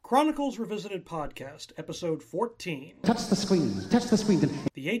Chronicles Revisited Podcast, Episode 14. Touch the screen. Touch the screen.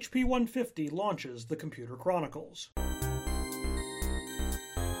 The HP 150 launches the Computer Chronicles.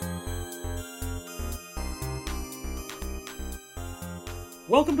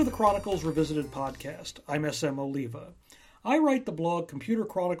 Welcome to the Chronicles Revisited Podcast. I'm SM Oliva. I write the blog Computer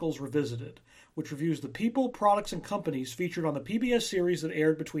Chronicles Revisited, which reviews the people, products, and companies featured on the PBS series that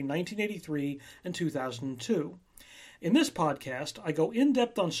aired between 1983 and 2002. In this podcast, I go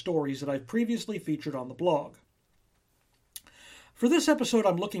in-depth on stories that I've previously featured on the blog. For this episode,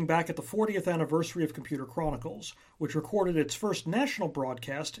 I'm looking back at the 40th anniversary of Computer Chronicles, which recorded its first national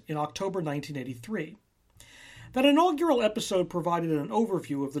broadcast in October 1983. That inaugural episode provided an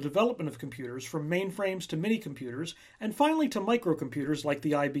overview of the development of computers from mainframes to mini-computers, and finally to microcomputers like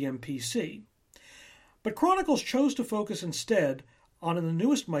the IBM PC. But Chronicles chose to focus instead on the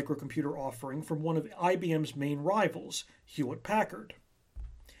newest microcomputer offering from one of IBM's main rivals, Hewlett-Packard.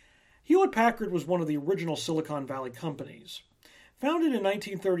 Hewlett-Packard was one of the original Silicon Valley companies. Founded in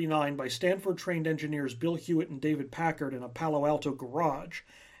 1939 by Stanford-trained engineers Bill Hewitt and David Packard in a Palo Alto garage,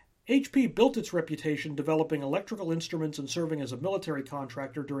 HP built its reputation developing electrical instruments and serving as a military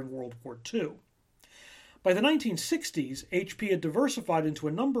contractor during World War II. By the 1960s, HP had diversified into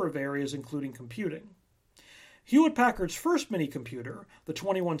a number of areas including computing. Hewlett-Packard's first mini-computer, the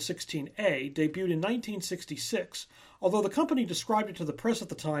 2116A, debuted in 1966, although the company described it to the press at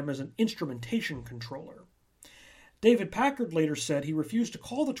the time as an instrumentation controller. David Packard later said he refused to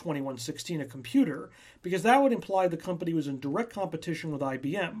call the 2116 a computer because that would imply the company was in direct competition with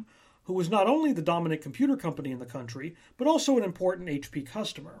IBM, who was not only the dominant computer company in the country, but also an important HP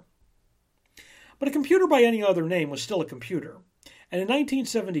customer. But a computer by any other name was still a computer. And in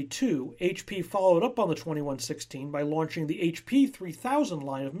 1972, HP followed up on the 2116 by launching the HP 3000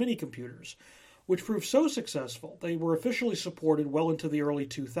 line of mini-computers, which proved so successful they were officially supported well into the early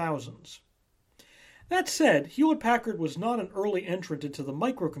 2000s. That said, Hewlett-Packard was not an early entrant into the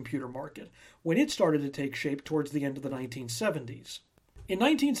microcomputer market when it started to take shape towards the end of the 1970s. In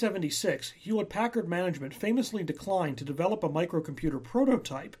 1976, Hewlett-Packard management famously declined to develop a microcomputer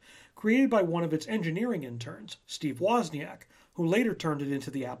prototype created by one of its engineering interns, Steve Wozniak, who later turned it into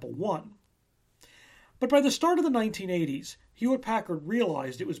the Apple I. But by the start of the 1980s, Hewlett-Packard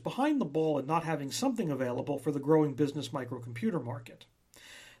realized it was behind the ball in not having something available for the growing business microcomputer market.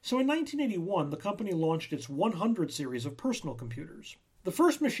 So in 1981, the company launched its 100 series of personal computers. The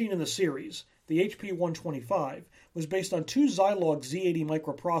first machine in the series, the HP 125, was based on two Zilog Z80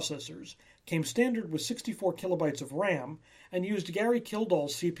 microprocessors, came standard with 64 kilobytes of RAM, and used Gary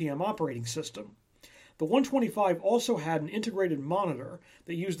Kildall's CP/M operating system. The 125 also had an integrated monitor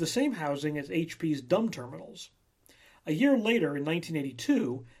that used the same housing as HP's dumb terminals. A year later, in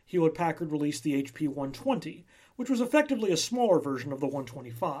 1982, Hewlett-Packard released the HP 120, which was effectively a smaller version of the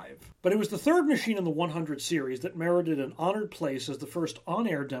 125. But it was the third machine in the 100 series that merited an honored place as the first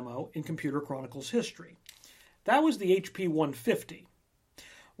on-air demo in Computer Chronicles history. That was the HP 150.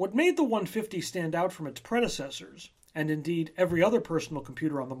 What made the 150 stand out from its predecessors, and indeed every other personal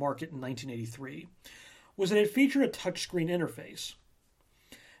computer on the market in 1983, was that it featured a touchscreen interface.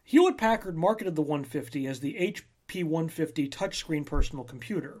 Hewlett-Packard marketed the 150 as the HP 150 touchscreen personal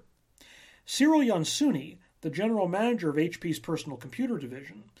computer. Cyril Yansuni, the general manager of HP's personal computer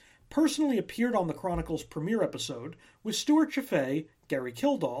division, personally appeared on the Chronicles premiere episode with Stuart Chaffee, Gary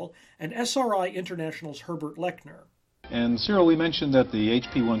Kildall, and SRI International's Herbert Lechner. And Cyril, we mentioned that the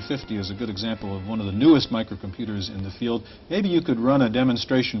HP 150 is a good example of one of the newest microcomputers in the field. Maybe you could run a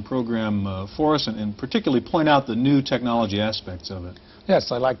demonstration program for us and particularly point out the new technology aspects of it.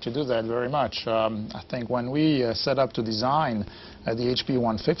 Yes, I'd like to do that very much. I think when we set up to design the HP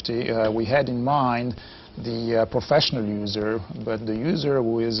 150, we had in mind the professional user, but the user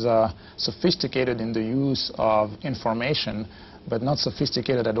who is sophisticated in the use of information, but not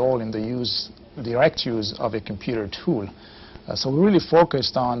sophisticated at all in the direct use of a computer tool. So we really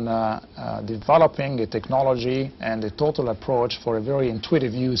focused on developing a technology and a total approach for a very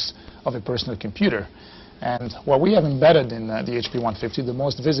intuitive use of a personal computer. And what we have embedded in the HP 150, the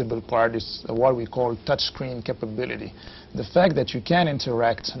most visible part is what we call touchscreen capability. The fact that you can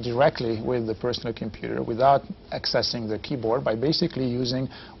interact directly with the personal computer without accessing the keyboard by basically using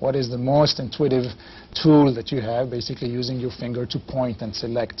what is the most intuitive tool that you have, basically using your finger to point and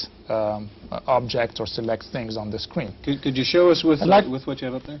select objects or select things on the screen. Could you show us with what you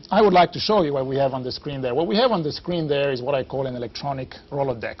have up there? I would like to show you what we have on the screen there. What we have on the screen there is what I call an electronic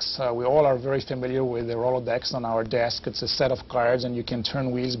Rolodex. We all are very familiar with the Rolodex Rolodex on our desk. It's a set of cards, and you can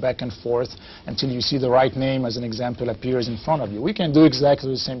turn wheels back and forth until you see the right name, as an example, appears in front of you. We can do exactly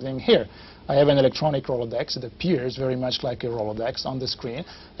the same thing here. I have an electronic Rolodex. It appears very much like a Rolodex on the screen,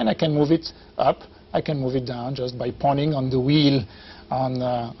 and I can move it up. I can move it down just by pointing on the wheel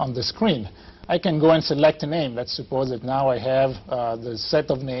on the screen. I can go and select a name. Let's suppose that now I have the set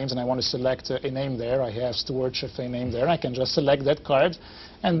of names, and I want to select a name there. I have Stuart Chaffee name there. I can just select that card,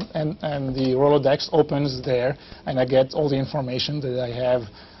 and the Rolodex opens there, and I get all the information that I have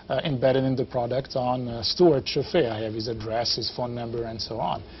embedded in the product on Stuart Chaffee. I have his address, his phone number, and so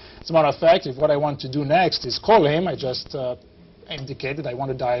on. As a matter of fact, if what I want to do next is call him, I just indicated I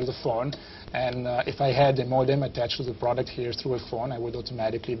want to dial the phone, and if I had a modem attached to the product here through a phone, I would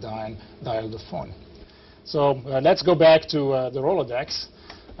automatically dial the phone. So let's go back to the Rolodex,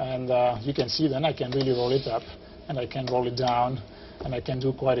 and you can see then I can really roll it up, and I can roll it down, and I can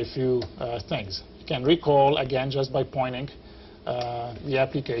do quite a few things. You can recall, again, just by pointing the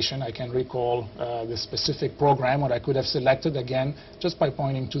application. I can recall the specific program, what I could have selected, again, just by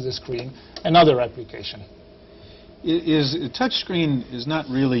pointing to the screen, another application. Touchscreen is not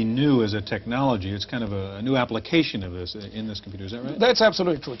really new as a technology. It's kind of a new application of this in this computer. Is that right? That's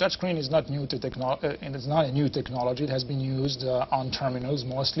absolutely true. Touchscreen is not new to and it's not a new technology. It has been used on terminals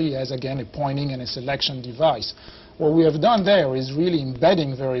mostly as, again, a pointing and a selection device. What we have done there is really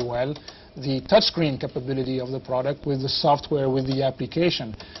embedding very well the touchscreen capability of the product with the software, with the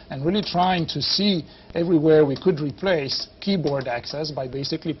application, and really trying to see everywhere we could replace keyboard access by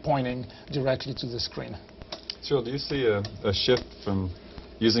basically pointing directly to the screen. Cyril, do you see a shift from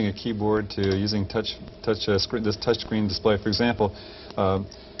using a keyboard to using this touchscreen display? For example,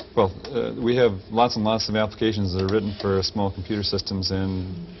 we have lots and lots of applications that are written for small computer systems,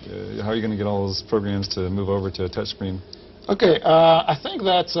 and how are you going to get all those programs to move over to a touchscreen? Okay, I think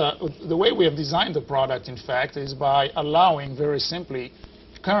that the way we have designed the product, in fact, is by allowing very simply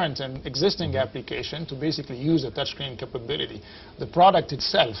current and existing application to basically use a touchscreen capability. The product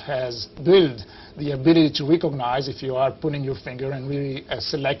itself has built the ability to recognize if you are putting your finger and really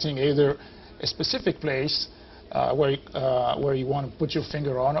selecting either a specific place where you want to put your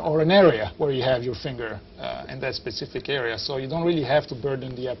finger on, or an area where you have your finger in that specific area. So you don't really have to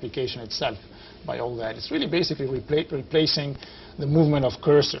burden the application itself by all that. It's really basically replacing the movement of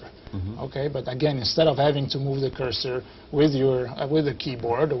cursor. Okay, but again, instead of having to move the cursor with the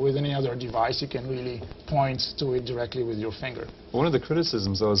keyboard or with any other device, you can really point to it directly with your finger. One of the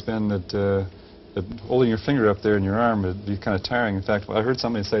criticisms, though, has been that holding your finger up there in your arm would be kind of tiring. In fact, I heard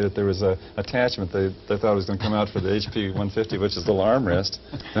somebody say that there was an attachment they thought was going to come out for the HP 150, which is the little armrest,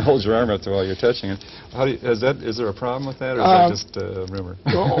 that holds your arm up to while you're touching it. Is there a problem with that, or is that just a rumor?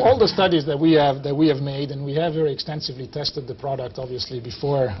 All the studies that we have made, and we have very extensively tested the product, obviously,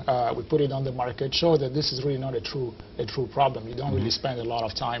 before we put it on the market, show that this is really not a true problem. You don't really spend a lot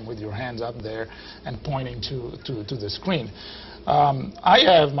of time with your hands up there and pointing to the screen. I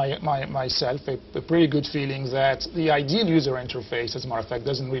have myself a pretty good feeling that the ideal user interface, as a matter of fact,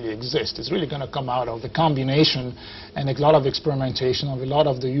 doesn't really exist. It's really going to come out of the combination and a lot of experimentation of a lot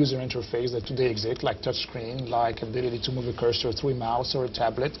of the user interface that today exist, like touchscreen, like ability to move a cursor through a mouse or a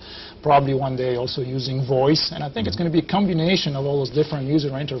tablet, probably one day also using voice. And I think it's going to be a combination of all those different user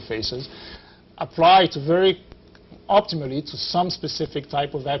interfaces applied to very optimally to some specific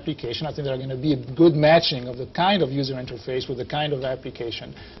type of application. I think there's going to be a good matching of the kind of user interface with the kind of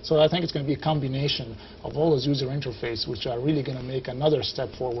application. So I think it's going to be a combination of all those user interfaces which are really going to make another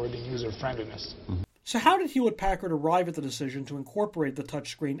step forward in user friendliness. So how did Hewlett-Packard arrive at the decision to incorporate the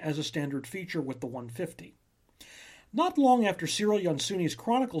touchscreen as a standard feature with the 150? Not long after Cyril Younsouni's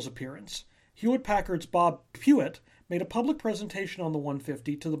Chronicles appearance, Hewlett-Packard's Bob Pewitt made a public presentation on the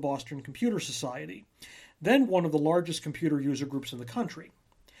 150 to the Boston Computer Society, then one of the largest computer user groups in the country.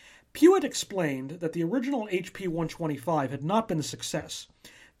 Pewitt explained that the original HP 125 had not been a success,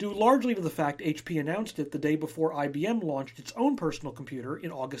 due largely to the fact HP announced it the day before IBM launched its own personal computer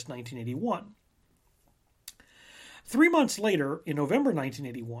in August 1981. 3 months later, in November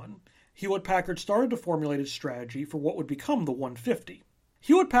 1981, Hewlett-Packard started to formulate its strategy for what would become the 150.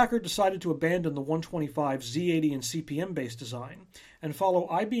 Hewlett-Packard decided to abandon the 125 Z80 and CP/M-based design and follow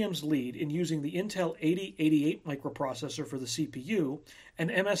IBM's lead in using the Intel 8088 microprocessor for the CPU and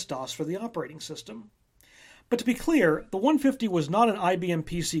MS-DOS for the operating system. But to be clear, the 150 was not an IBM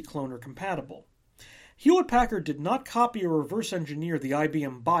PC clone or compatible. Hewlett-Packard did not copy or reverse engineer the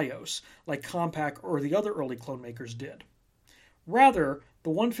IBM BIOS like Compaq or the other early clone makers did. Rather,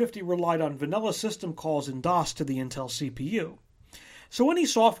 the 150 relied on vanilla system calls in DOS to the Intel CPU. So any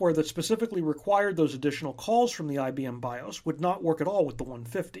software that specifically required those additional calls from the IBM BIOS would not work at all with the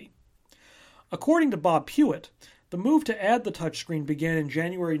 150. According to Bob Hewitt, the move to add the touchscreen began in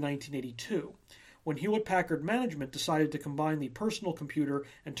January 1982, when Hewlett-Packard management decided to combine the personal computer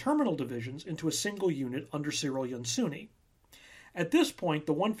and terminal divisions into a single unit under Cyril Yonesuni. At this point,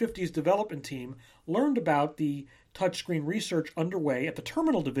 the 150's development team learned about the touchscreen research underway at the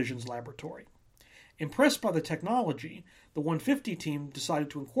terminal division's laboratory. Impressed by the technology, the 150 team decided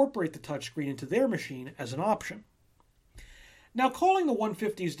to incorporate the touchscreen into their machine as an option. Now, calling the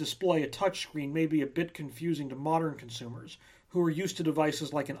 150's display a touchscreen may be a bit confusing to modern consumers who are used to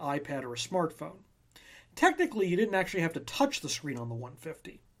devices like an iPad or a smartphone. Technically, you didn't actually have to touch the screen on the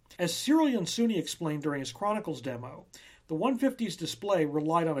 150. As Cyril Yonesuni explained during his Chronicles demo, the 150's display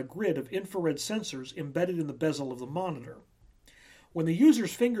relied on a grid of infrared sensors embedded in the bezel of the monitor. When the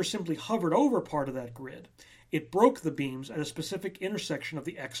user's finger simply hovered over part of that grid, it broke the beams at a specific intersection of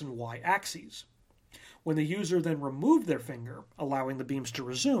the X and Y axes. When the user then removed their finger, allowing the beams to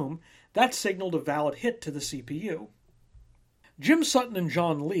resume, that signaled a valid hit to the CPU. Jim Sutton and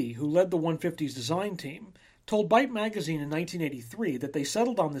John Lee, who led the 150's design team, told Byte magazine in 1983 that they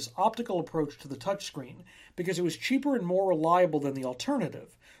settled on this optical approach to the touchscreen because it was cheaper and more reliable than the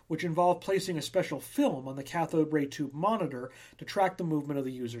alternative, which involved placing a special film on the cathode ray tube monitor to track the movement of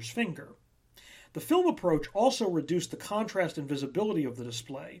the user's finger. The film approach also reduced the contrast and visibility of the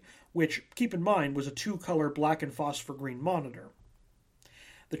display, which, keep in mind, was a two-color black and phosphor green monitor.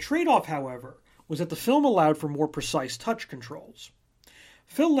 The trade-off, however, was that the film allowed for more precise touch controls.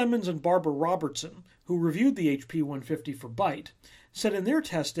 Phil Lemons and Barbara Robertson, who reviewed the HP 150 for Byte, said in their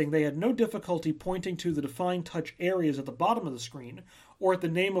testing they had no difficulty pointing to the defined touch areas at the bottom of the screen or at the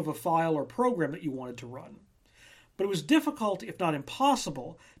name of a file or program that you wanted to run. But it was difficult, if not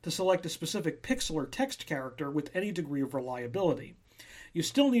impossible, to select a specific pixel or text character with any degree of reliability. You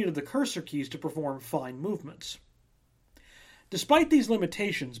still needed the cursor keys to perform fine movements. Despite these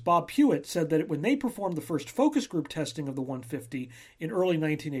limitations, Bob Hewitt said that when they performed the first focus group testing of the 150 in early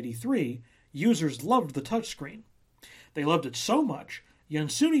 1983, users loved the touchscreen. They loved it so much,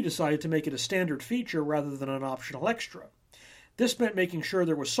 Yonesuni decided to make it a standard feature rather than an optional extra. This meant making sure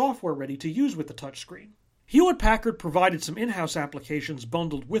there was software ready to use with the touchscreen. Hewlett-Packard provided some in-house applications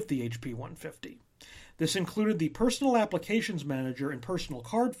bundled with the HP 150. This included the Personal Applications Manager and Personal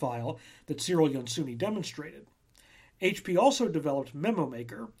Card file that Cyril Yonesuni demonstrated. HP also developed Memo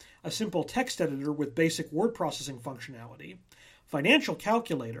Maker, a simple text editor with basic word processing functionality, Financial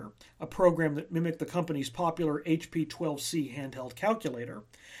Calculator, a program that mimicked the company's popular HP 12C handheld calculator,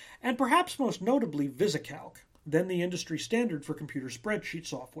 and perhaps most notably VisiCalc, then the industry standard for computer spreadsheet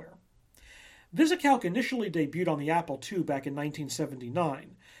software. VisiCalc initially debuted on the Apple II back in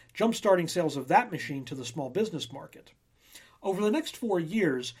 1979, jump-starting sales of that machine to the small business market. Over the next 4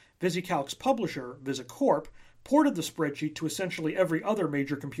 years, VisiCalc's publisher, VisiCorp, ported the spreadsheet to essentially every other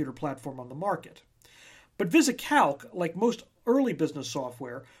major computer platform on the market. But VisiCalc, like most early business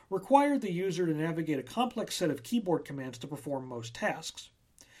software, required the user to navigate a complex set of keyboard commands to perform most tasks.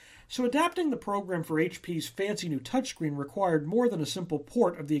 So adapting the program for HP's fancy new touchscreen required more than a simple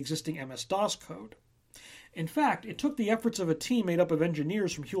port of the existing MS-DOS code. In fact, it took the efforts of a team made up of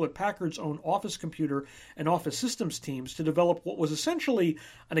engineers from Hewlett-Packard's own Office Computer and Office Systems teams to develop what was essentially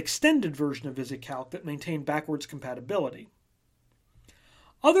an extended version of VisiCalc that maintained backwards compatibility.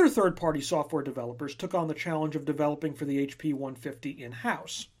 Other third-party software developers took on the challenge of developing for the HP 150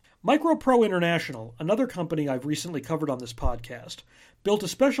 in-house. MicroPro International, another company I've recently covered on this podcast, built a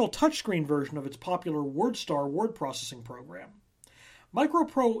special touchscreen version of its popular WordStar word processing program.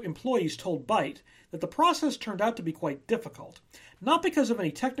 MicroPro employees told Byte that the process turned out to be quite difficult, not because of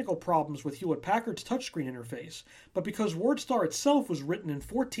any technical problems with Hewlett-Packard's touchscreen interface, but because WordStar itself was written in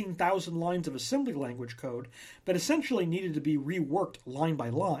 14,000 lines of assembly language code that essentially needed to be reworked line by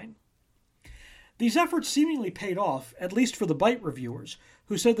line. These efforts seemingly paid off, at least for the Byte reviewers,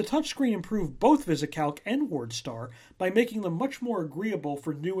 who said the touchscreen improved both VisiCalc and WordStar by making them much more agreeable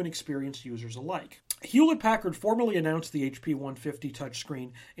for new and experienced users alike. Hewlett-Packard formally announced the HP 150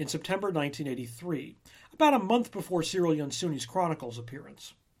 touchscreen in September 1983, about a month before Cyril Yonesuni's Chronicles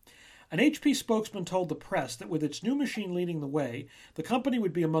appearance. An HP spokesman told the press that with its new machine leading the way, the company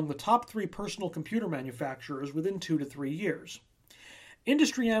would be among the top 3 personal computer manufacturers within 2 to 3 years.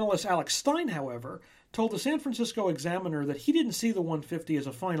 Industry analyst Alex Stein, however, told the San Francisco Examiner that he didn't see the 150 as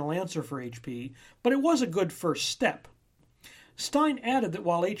a final answer for HP, but it was a good first step. Stein added that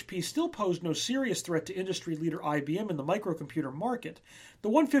while HP still posed no serious threat to industry leader IBM in the microcomputer market, the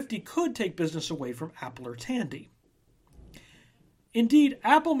 150 could take business away from Apple or Tandy. Indeed,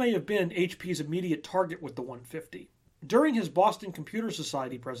 Apple may have been HP's immediate target with the 150. During his Boston Computer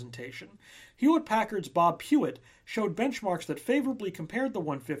Society presentation, Hewlett-Packard's Bob Hewitt showed benchmarks that favorably compared the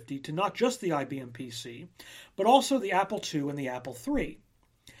 150 to not just the IBM PC, but also the Apple II and the Apple III.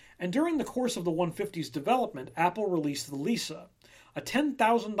 And during the course of the 150's development, Apple released the Lisa, a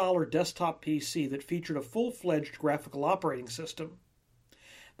 $10,000 desktop PC that featured a full-fledged graphical operating system.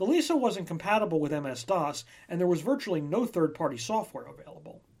 The Lisa wasn't compatible with MS-DOS, and there was virtually no third-party software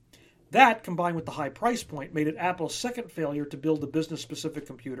available. That, combined with the high price point, made it Apple's second failure to build a business-specific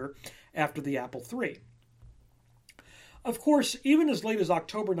computer after the Apple III. Of course, even as late as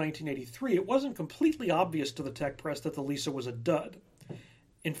October 1983, it wasn't completely obvious to the tech press that the Lisa was a dud.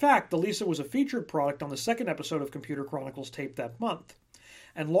 In fact, the Lisa was a featured product on the second episode of Computer Chronicles taped that month,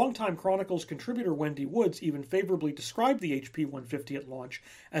 and longtime Chronicles contributor Wendy Woods even favorably described the HP 150 at launch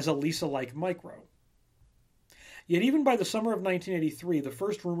as a Lisa-like micro. Yet even by the summer of 1983, the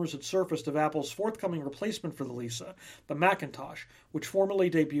first rumors had surfaced of Apple's forthcoming replacement for the Lisa, the Macintosh, which formally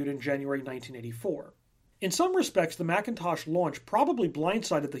debuted in January 1984. In some respects, the Macintosh launch probably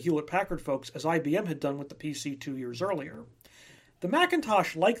blindsided the Hewlett-Packard folks as IBM had done with the PC 2 years earlier. The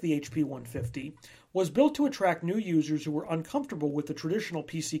Macintosh, like the HP 150, was built to attract new users who were uncomfortable with the traditional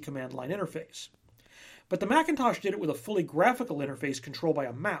PC command line interface. But the Macintosh did it with a fully graphical interface controlled by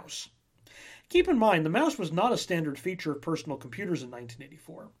a mouse. Keep in mind, the mouse was not a standard feature of personal computers in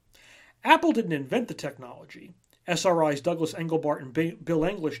 1984. Apple didn't invent the technology. SRI's Douglas Engelbart and Bill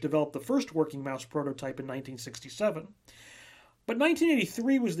English developed the first working mouse prototype in 1967. But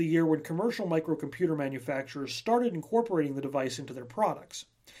 1983 was the year when commercial microcomputer manufacturers started incorporating the device into their products.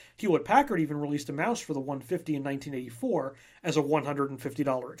 Hewlett-Packard even released a mouse for the 150 in 1984 as a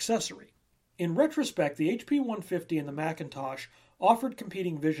 $150 accessory. In retrospect, the HP 150 and the Macintosh offered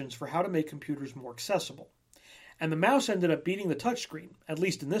competing visions for how to make computers more accessible, and the mouse ended up beating the touchscreen, at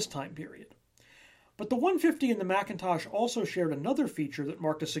least in this time period. But the 150 and the Macintosh also shared another feature that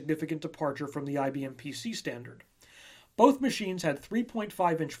marked a significant departure from the IBM PC standard. Both machines had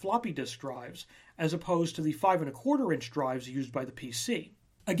 3.5-inch floppy disk drives, as opposed to the 5.25-inch drives used by the PC.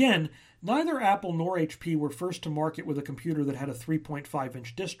 Again, neither Apple nor HP were first to market with a computer that had a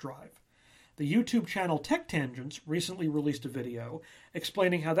 3.5-inch disk drive. The YouTube channel Tech Tangents recently released a video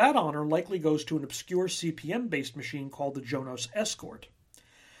explaining how that honor likely goes to an obscure CP/M-based machine called the Jonos Escort.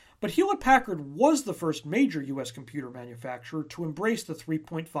 But Hewlett-Packard was the first major U.S. computer manufacturer to embrace the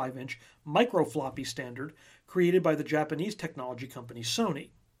 3.5-inch microfloppy standard created by the Japanese technology company Sony.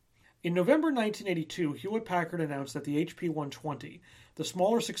 In November 1982, Hewlett-Packard announced that the HP 120, the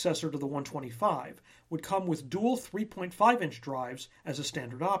smaller successor to the 125, would come with dual 3.5-inch drives as a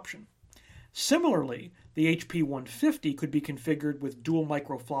standard option. Similarly, the HP 150 could be configured with dual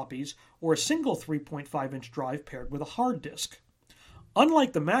microfloppies or a single 3.5-inch drive paired with a hard disk.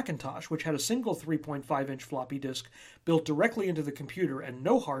 Unlike the Macintosh, which had a single 3.5-inch floppy disk built directly into the computer and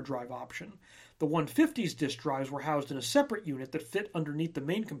no hard drive option, the 150's disk drives were housed in a separate unit that fit underneath the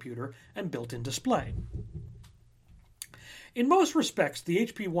main computer and built-in display. In most respects, the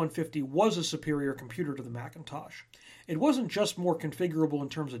HP 150 was a superior computer to the Macintosh. It wasn't just more configurable in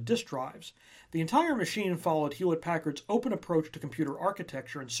terms of disk drives. The entire machine followed Hewlett-Packard's open approach to computer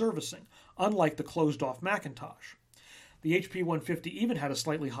architecture and servicing, unlike the closed-off Macintosh. The HP 150 even had a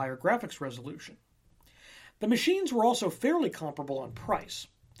slightly higher graphics resolution. The machines were also fairly comparable on price.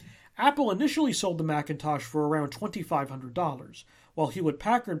 Apple initially sold the Macintosh for around $2,500, while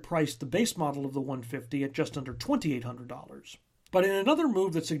Hewlett-Packard priced the base model of the 150 at just under $2,800. But in another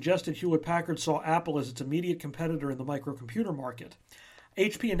move that suggested Hewlett-Packard saw Apple as its immediate competitor in the microcomputer market,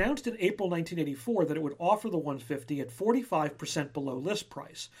 HP announced in April 1984 that it would offer the 150 at 45% below list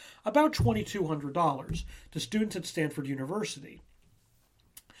price, about $2,200, to students at Stanford University.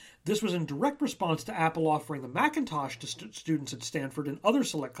 This was in direct response to Apple offering the Macintosh to students at Stanford and other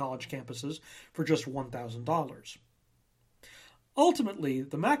select college campuses for just $1,000. Ultimately,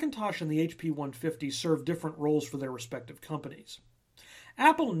 the Macintosh and the HP 150 served different roles for their respective companies.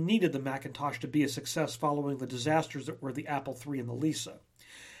 Apple needed the Macintosh to be a success following the disasters that were the Apple III and the Lisa.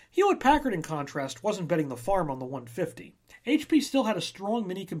 Hewlett-Packard, in contrast, wasn't betting the farm on the 150. HP still had a strong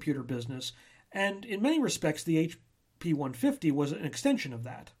mini-computer business, and in many respects the HP 150 was an extension of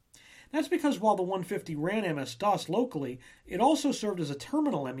that. That's because while the 150 ran MS-DOS locally, it also served as a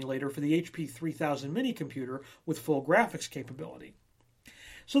terminal emulator for the HP 3000 mini-computer with full graphics capability.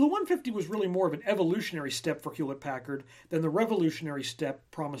 So the 150 was really more of an evolutionary step for Hewlett-Packard than the revolutionary step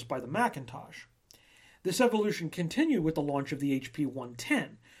promised by the Macintosh. This evolution continued with the launch of the HP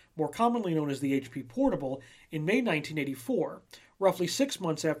 110, more commonly known as the HP Portable, in May 1984, roughly 6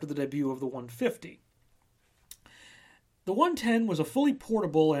 months after the debut of the 150. The 110 was a fully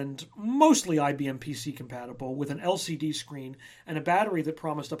portable and mostly IBM PC compatible with an LCD screen and a battery that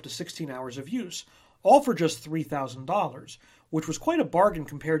promised up to 16 hours of use, all for just $3,000, which was quite a bargain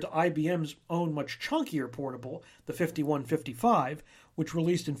compared to IBM's own much chunkier portable, the 5155, which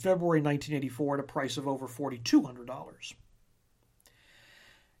released in February 1984 at a price of over $4,200.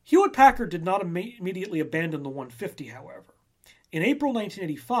 Hewlett-Packard did not immediately abandon the 150, however. In April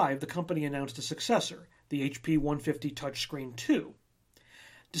 1985, the company announced a successor, the HP 150 Touchscreen II.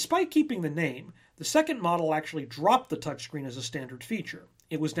 Despite keeping the name, the second model actually dropped the touchscreen as a standard feature.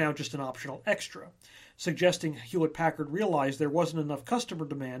 It was now just an optional extra, suggesting Hewlett-Packard realized there wasn't enough customer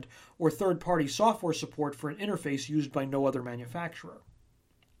demand or third-party software support for an interface used by no other manufacturer.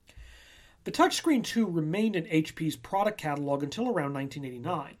 The Touchscreen II remained in HP's product catalog until around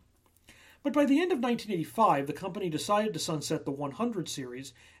 1989. But by the end of 1985, the company decided to sunset the 100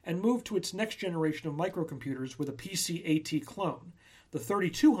 series and move to its next generation of microcomputers with a PC-AT clone, the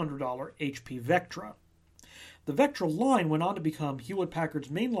 $3,200 HP Vectra. The Vectra line went on to become Hewlett-Packard's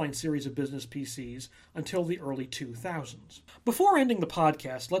mainline series of business PCs until the early 2000s. Before ending the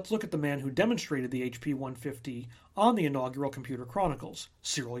podcast, let's look at the man who demonstrated the HP 150 on the inaugural Computer Chronicles,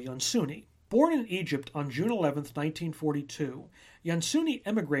 Cyril Younsouni. Born in Egypt on June 11, 1942, Younsouni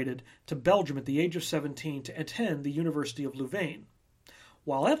emigrated to Belgium at the age of 17 to attend the University of Louvain.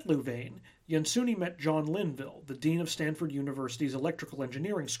 While at Louvain, Younsouni met John Linville, the dean of Stanford University's Electrical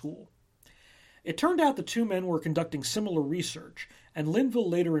Engineering School. It turned out the two men were conducting similar research, and Linville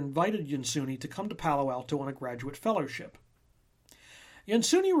later invited Younsouni to come to Palo Alto on a graduate fellowship.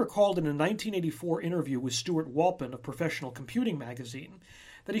 Younsouni recalled in a 1984 interview with Stuart Walpin of Professional Computing magazine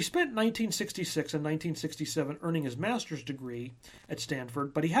that he spent 1966 and 1967 earning his master's degree at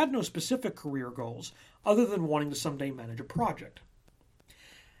Stanford, but he had no specific career goals other than wanting to someday manage a project.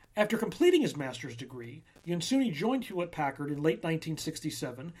 After completing his master's degree, Younsouni joined Hewlett-Packard in late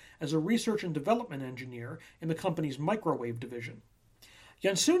 1967 as a research and development engineer in the company's microwave division.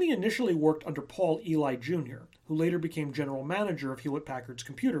 Younsouni initially worked under Paul Ely Jr., who later became general manager of Hewlett-Packard's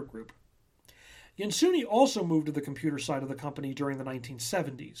computer group. Younsouni also moved to the computer side of the company during the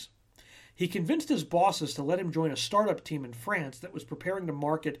 1970s. He convinced his bosses to let him join a startup team in France that was preparing to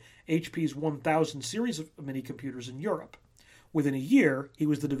market HP's 1000 series of mini-computers in Europe. Within a year, he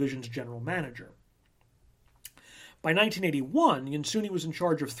was the division's general manager. By 1981, Younsouni was in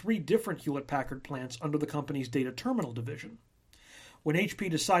charge of 3 different Hewlett-Packard plants under the company's data terminal division. When HP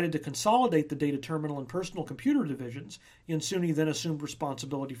decided to consolidate the data terminal and personal computer divisions, Younsouni then assumed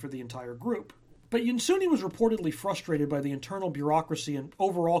responsibility for the entire group. But Younsouni was reportedly frustrated by the internal bureaucracy and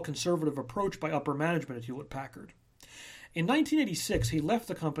overall conservative approach by upper management at Hewlett-Packard. In 1986, he left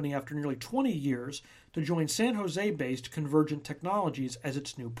the company after nearly 20 years to join San Jose-based Convergent Technologies as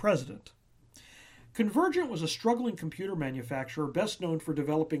its new president. Convergent was a struggling computer manufacturer best known for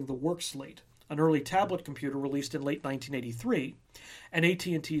developing the WorkSlate, an early tablet computer released in late 1983, and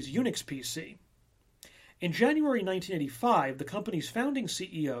AT&T's Unix PC. In January 1985, the company's founding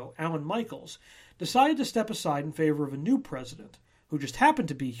CEO, Alan Michaels, decided to step aside in favor of a new president, who just happened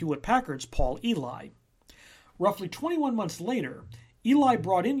to be Hewlett-Packard's Paul Ely. Roughly 21 months later, Ely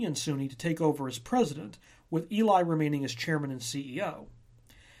brought in Younsouni to take over as president, with Ely remaining as chairman and CEO.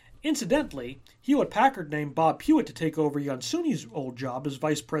 Incidentally, Hewlett-Packard named Bob Hewitt to take over Younsouni's old job as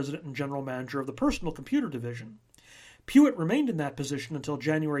vice president and general manager of the personal computer division. Hewitt remained in that position until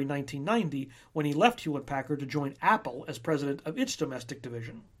January 1990, when he left Hewlett-Packard to join Apple as president of its domestic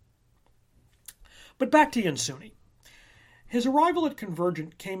division. But back to Younsouni. His arrival at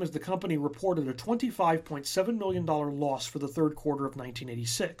Convergent came as the company reported a $25.7 million loss for the third quarter of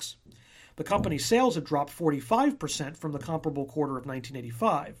 1986. The company's sales had dropped 45% from the comparable quarter of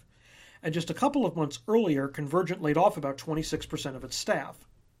 1985, and just a couple of months earlier, Convergent laid off about 26% of its staff.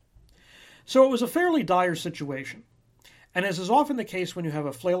 So it was a fairly dire situation. And as is often the case when you have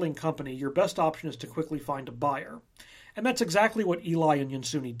a flailing company, your best option is to quickly find a buyer. And that's exactly what Ely and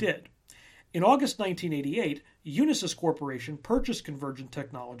Younsouni did. In August 1988, Unisys Corporation purchased Convergent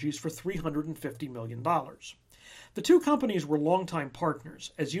Technologies for $350 million. The two companies were longtime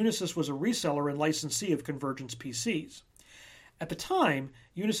partners, as Unisys was a reseller and licensee of Convergent's PCs. At the time,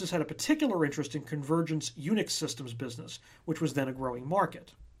 Unisys had a particular interest in Convergent's Unix systems business, which was then a growing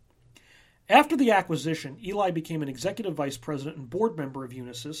market. After the acquisition, Ely became an executive vice president and board member of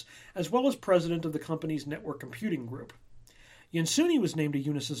Unisys, as well as president of the company's network computing group. Younsouni was named a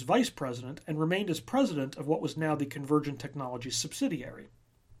Unisys vice president and remained as president of what was now the Convergent Technologies subsidiary.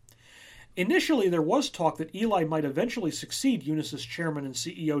 Initially, there was talk that Ely might eventually succeed Unisys chairman and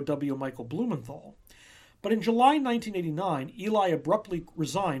CEO W. Michael Blumenthal, but in July 1989, Ely abruptly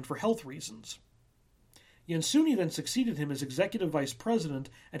resigned for health reasons. Yansuni then succeeded him as executive vice president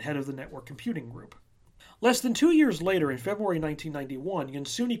and head of the network computing group. Less than 2 years later, in February 1991,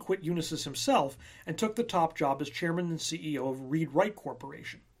 Yansuni quit Unisys himself and took the top job as chairman and CEO of Read-Write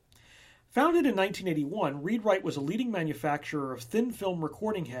Corporation. Founded in 1981, Read-Write was a leading manufacturer of thin film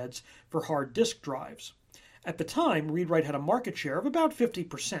recording heads for hard disk drives. At the time, Read-Write had a market share of about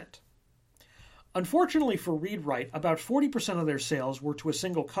 50%. Unfortunately for Read-Write, about 40% of their sales were to a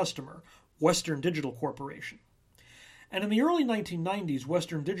single customer, Western Digital Corporation. And in the early 1990s,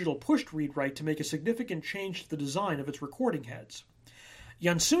 Western Digital pushed Read-Write to make a significant change to the design of its recording heads.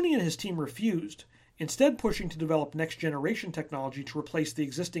 Yansuni and his team refused, instead pushing to develop next-generation technology to replace the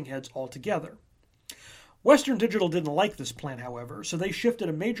existing heads altogether. Western Digital didn't like this plan, however, so they shifted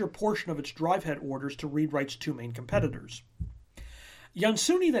a major portion of its drive head orders to Read-Write's two main competitors.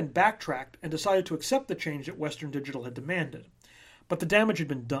 Yansuni then backtracked and decided to accept the change that Western Digital had demanded, but the damage had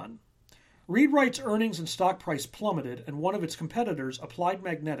been done. Read-Write's earnings and stock price plummeted, and one of its competitors, Applied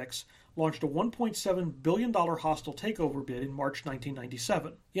Magnetics, launched a $1.7 billion hostile takeover bid in March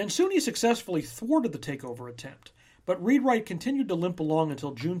 1997. Yansuni successfully thwarted the takeover attempt, but Read-Write continued to limp along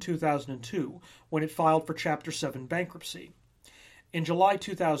until June 2002, when it filed for Chapter 7 bankruptcy. In July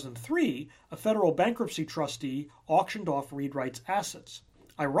 2003, a federal bankruptcy trustee auctioned off Read-Write's assets.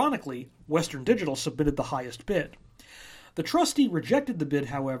 Ironically, Western Digital submitted the highest bid. The trustee rejected the bid,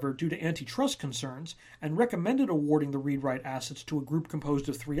 however, due to antitrust concerns, and recommended awarding the Read-Write assets to a group composed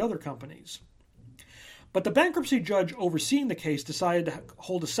of 3 other companies. But the bankruptcy judge overseeing the case decided to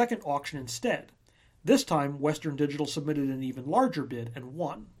hold a second auction instead. This time, Western Digital submitted an even larger bid and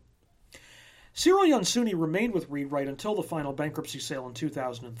won. Cyril Yansuni remained with Read-Write until the final bankruptcy sale in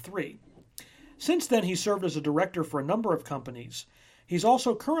 2003. Since then, he served as a director for a number of companies. He's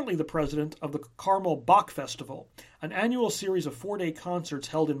also currently the president of the Carmel Bach Festival, an annual series of 4-day concerts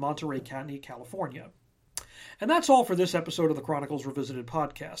held in Monterey County, California. And that's all for this episode of the Chronicles Revisited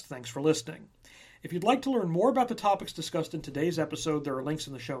podcast. Thanks for listening. If you'd like to learn more about the topics discussed in today's episode, there are links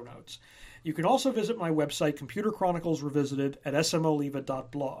in the show notes. You can also visit my website, Computer Chronicles Revisited, at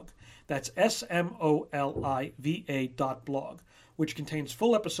smoliva.blog. That's smoliva.blog, which contains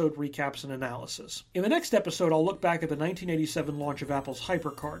full episode recaps and analysis. In the next episode, I'll look back at the 1987 launch of Apple's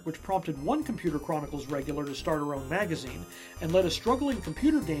HyperCard, which prompted one Computer Chronicles regular to start her own magazine, and led a struggling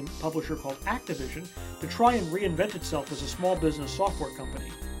computer game publisher called Activision to try and reinvent itself as a small business software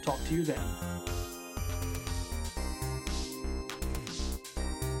company. Talk to you then.